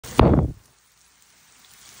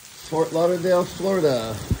Fort Lauderdale,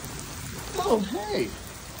 Florida. Oh, hey,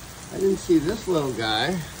 I didn't see this little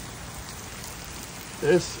guy.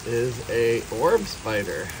 This is a orb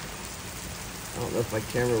spider. I don't know if my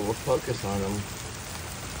camera will focus on him.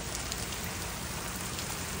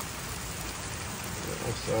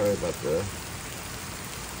 I'm sorry about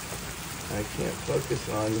I can't focus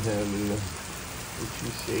on him. It's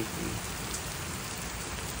too shaky.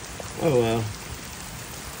 Oh well.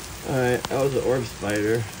 Alright, that was an orb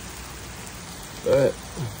spider. But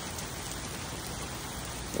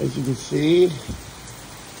as you can see, it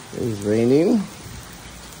is raining.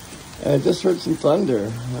 And I just heard some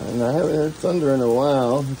thunder. And I haven't heard thunder in a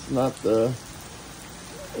while. It's not the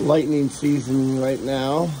lightning season right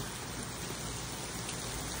now.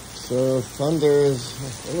 So thunder is,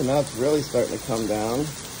 oh, now it's really starting to come down.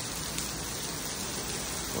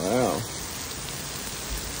 Wow.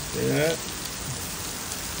 See that?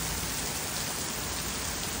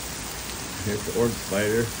 Here's the orb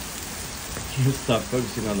spider. I can't stop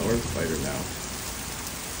focusing on the orb spider now.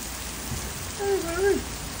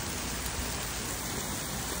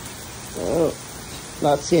 Oh,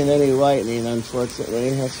 not seeing any lightning,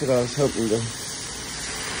 unfortunately. That's what I was hoping to.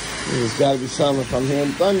 There's got to be some if I'm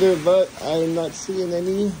hearing thunder, but I'm not seeing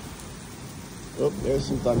any. Oh, there's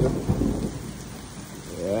some thunder.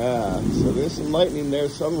 Yeah, so there's some lightning there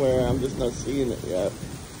somewhere. I'm just not seeing it yet.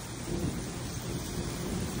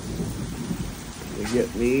 You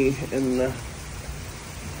get me in the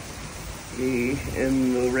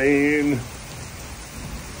rain.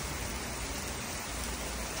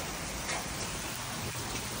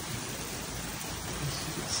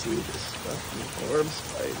 See this fucking orb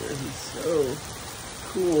spider. He's so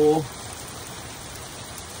cool.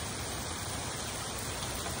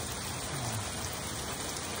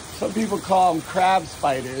 Some people call them crab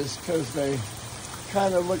spiders because they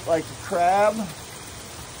kind of look like a crab.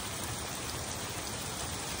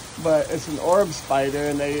 But it's an orb spider,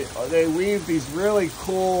 and they weave these really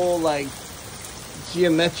cool, like,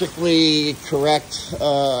 geometrically correct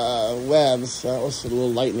webs. That was a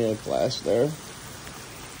little lightning flash there.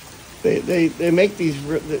 They make these,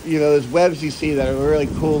 you know, those webs you see that are really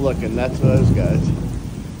cool looking. That's those guys.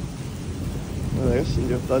 Oh, there's some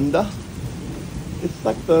thunder. It's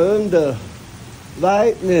like thunder,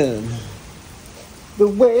 lightning. The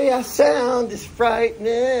way I sound is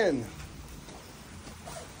frightening.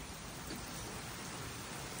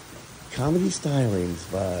 Comedy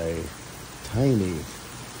Stylings by Tiny.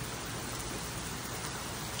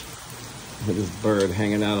 Look at this bird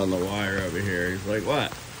hanging out on the wire over here. He's like,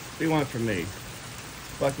 what? What do you want from me? It's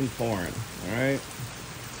fucking foreign, alright?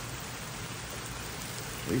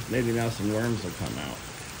 At least maybe now some worms will come out.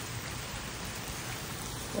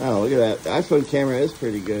 Oh, look at that. The iPhone camera is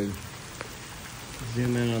pretty good.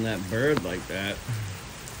 Zoom in on that bird like that.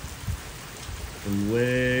 From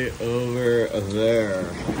way over there.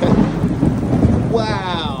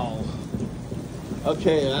 Wow.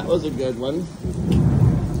 Okay, that was a good one.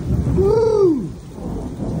 Woo!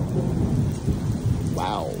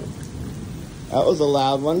 Wow. That was a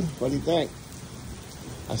loud one. What do you think?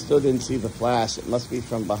 I still didn't see the flash. It must be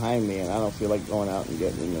from behind me, and I don't feel like going out and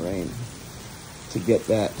getting in the rain to get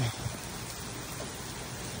that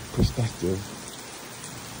perspective.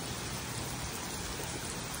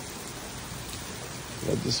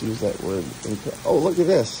 I just use that word. Oh, look at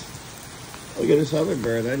this. Look at this other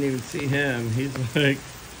bird. I didn't even see him. He's like,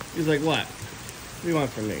 what? What do you want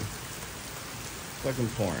from me? Fucking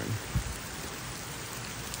porn.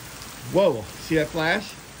 Whoa, see that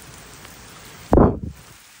flash?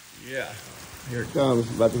 Yeah. Here it comes.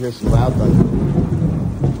 I'm about to hear some loud thunder.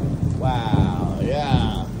 Wow,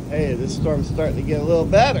 yeah. Hey, this storm's starting to get a little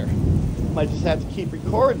better. Might just have to keep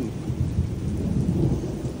recording.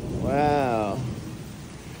 Wow.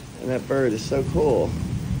 And that bird is so cool.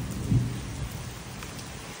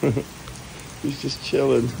 He's just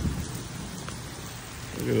chilling.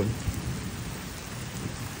 Look at him.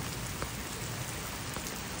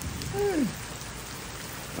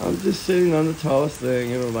 I'm just sitting on the tallest thing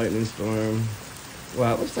in a lightning storm.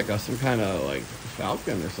 Wow, it looks like some kind of like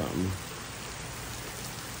falcon or something.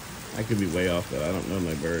 I could be way off though. I don't know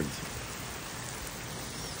my birds.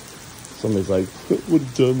 Somebody's like, what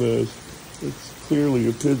dumbass. It's clearly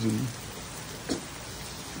a pigeon.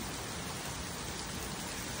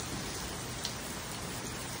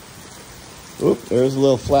 Oop, there's a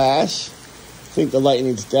little flash. I think the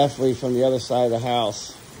lightning's definitely from the other side of the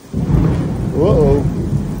house. Whoa.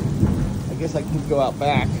 I guess I could go out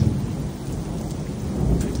back.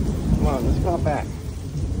 Come on, let's go out back.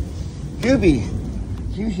 Gooby,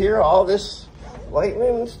 do you hear all this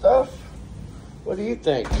lightning and stuff? What do you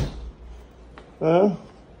think? Huh?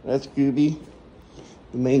 That's Gooby,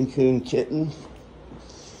 the Maine Coon kitten.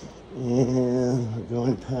 And we're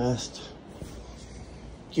going past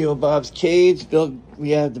Gil Bob's cage. We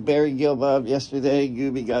had to bury Gil Bob yesterday.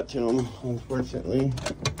 Gooby got to him, unfortunately.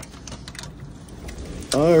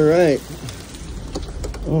 All right.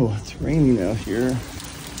 Oh, it's raining out here.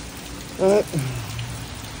 But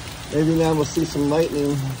maybe now we'll see some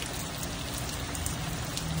lightning.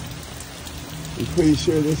 I'm pretty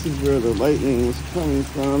sure this is where the lightning is coming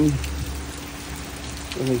from.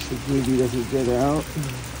 So make sure Gooby doesn't get out.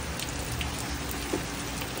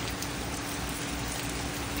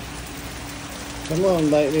 Come on,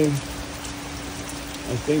 lightning.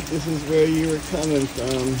 I think this is where you were coming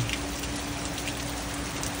from.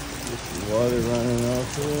 There's some water running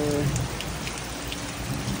off here.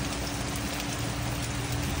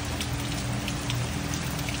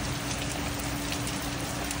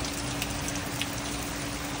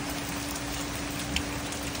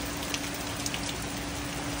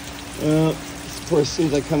 Well, of course, as soon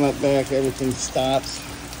as I come up back, everything stops.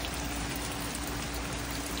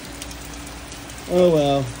 Oh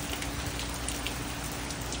well.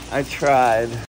 I tried.